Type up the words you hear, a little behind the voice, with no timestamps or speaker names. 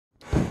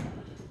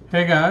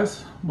Hey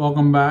guys,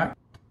 welcome back.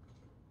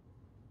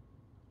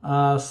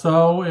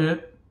 So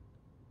it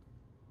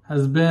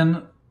has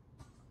been,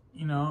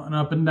 an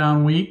up and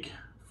down week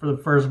for the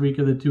first week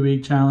of the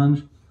 2-week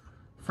challenge.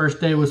 First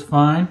day was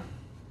fine,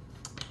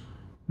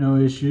 no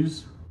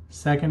issues.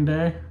 Second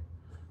day,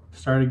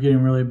 started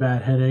getting really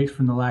bad headaches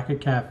from the lack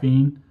of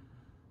caffeine.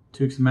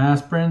 Took some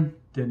aspirin,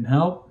 didn't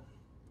help.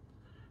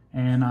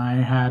 And I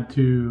had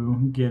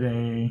to get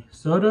a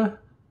soda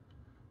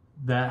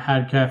that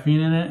had caffeine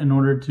in it in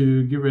order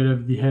to get rid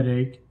of the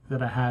headache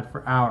that I had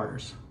for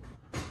hours.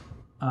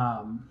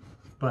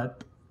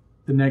 But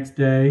the next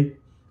day,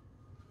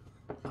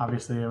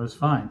 obviously it was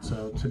fine.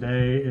 So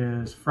today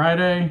is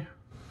Friday.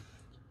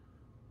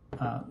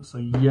 So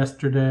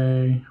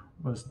yesterday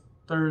was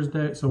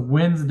Thursday. So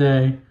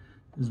Wednesday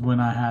is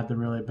when I had the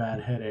really bad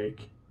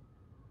headache.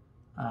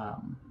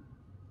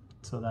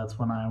 So that's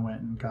when I went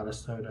and got a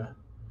soda.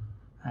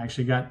 I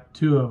actually got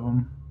 2 of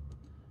them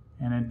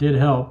and it did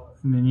help.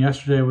 And then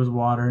yesterday was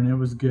water and it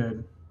was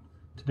good.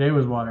 Today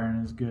was water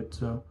and it's good.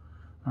 So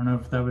I don't know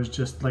if that was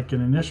just like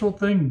an initial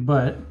thing,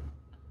 but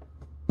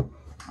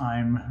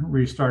I'm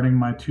restarting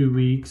my 2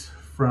 weeks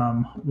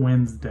from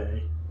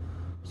Wednesday.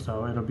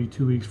 So it'll be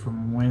 2 weeks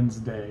from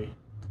Wednesday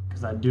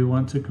because I do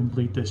want to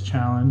complete this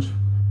challenge.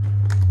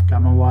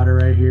 Got my water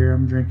right here.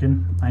 I'm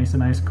drinking nice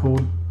and ice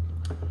cold.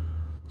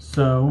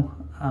 So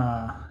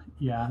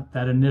yeah,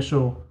 that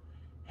initial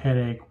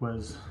headache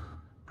was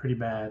pretty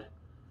bad.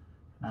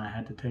 I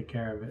had to take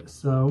care of it.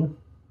 So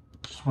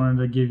just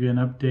wanted to give you an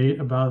update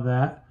about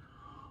that.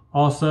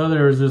 Also,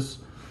 there was this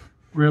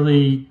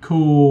really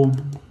cool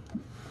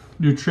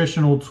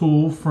nutritional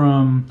tool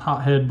from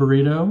Hothead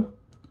Burrito.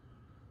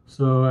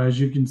 So as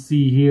you can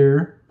see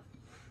here,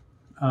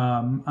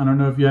 I don't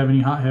know if you have any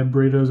Hothead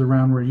Burritos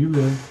around where you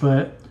live,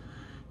 but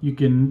you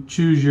can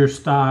choose your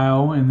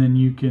style and then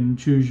you can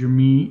choose your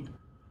meat.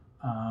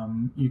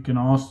 You can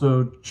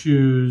also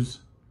choose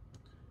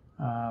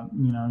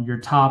your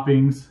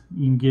toppings.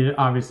 You can get it,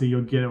 obviously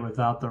you'll get it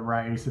without the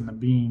rice and the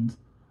beans.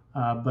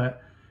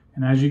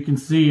 And as you can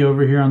see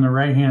over here on the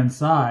right hand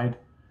side,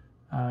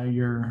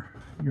 your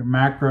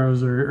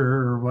macros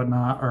or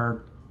whatnot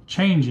are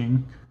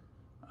changing.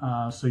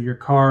 So your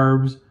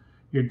carbs,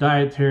 your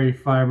dietary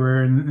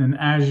fiber, and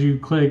as you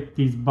click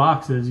these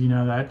boxes,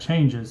 that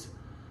changes.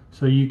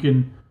 So you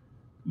can,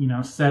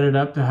 set it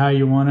up to how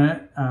you want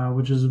it,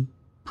 which is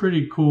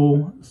pretty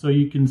cool. So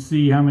you can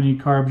see how many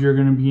carbs you're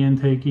going to be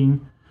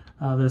intaking.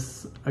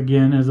 This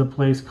again is a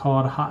place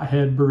called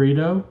Hothead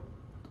Burrito,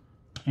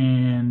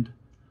 and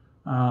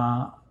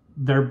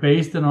they're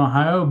based in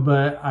Ohio,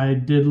 but I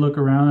did look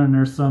around and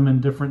there's some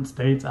in different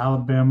states: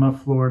 Alabama,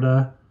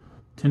 Florida,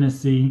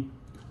 Tennessee.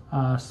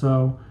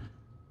 So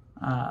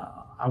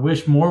I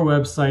wish more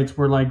websites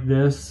were like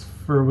this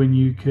for when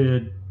you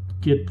could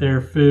get their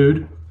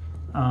food.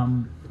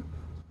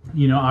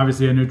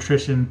 Obviously a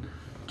nutrition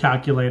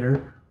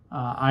calculator.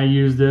 I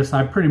use this.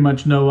 I pretty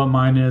much know what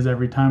mine is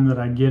every time that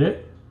I get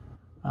it.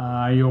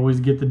 I always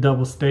get the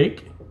double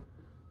steak,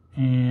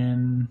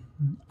 and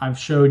I've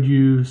showed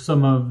you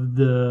some of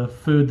the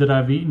food that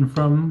I've eaten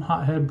from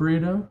Hothead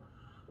Burrito,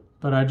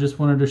 but I just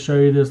wanted to show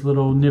you this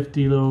little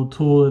nifty little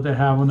tool that they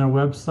have on their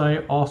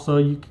website. Also,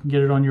 you can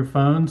get it on your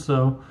phone,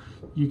 so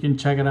you can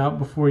check it out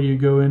before you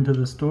go into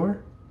the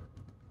store.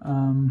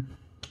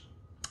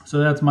 So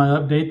that's my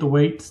update. The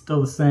weight's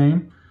still the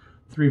same,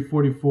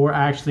 344.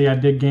 Actually, I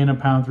did gain a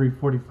pound,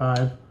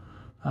 345,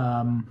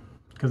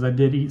 because I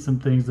did eat some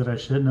things that I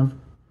shouldn't have.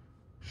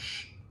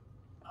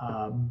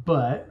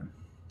 But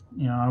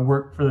I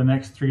work for the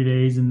next 3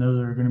 days, and those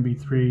are going to be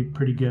 3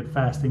 pretty good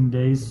fasting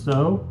days.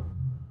 So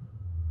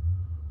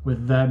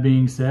with that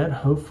being said,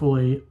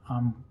 hopefully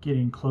I'm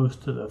getting close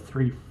to the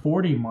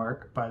 340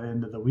 mark by the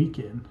end of the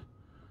weekend.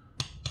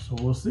 So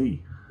we'll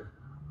see.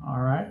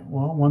 All right.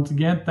 Well, once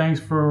again, thanks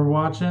for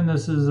watching.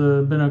 This has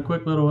been a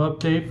quick little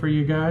update for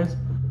you guys.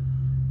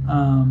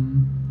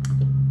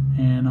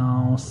 And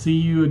I'll see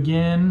you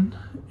again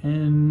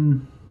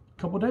in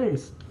a couple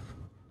days.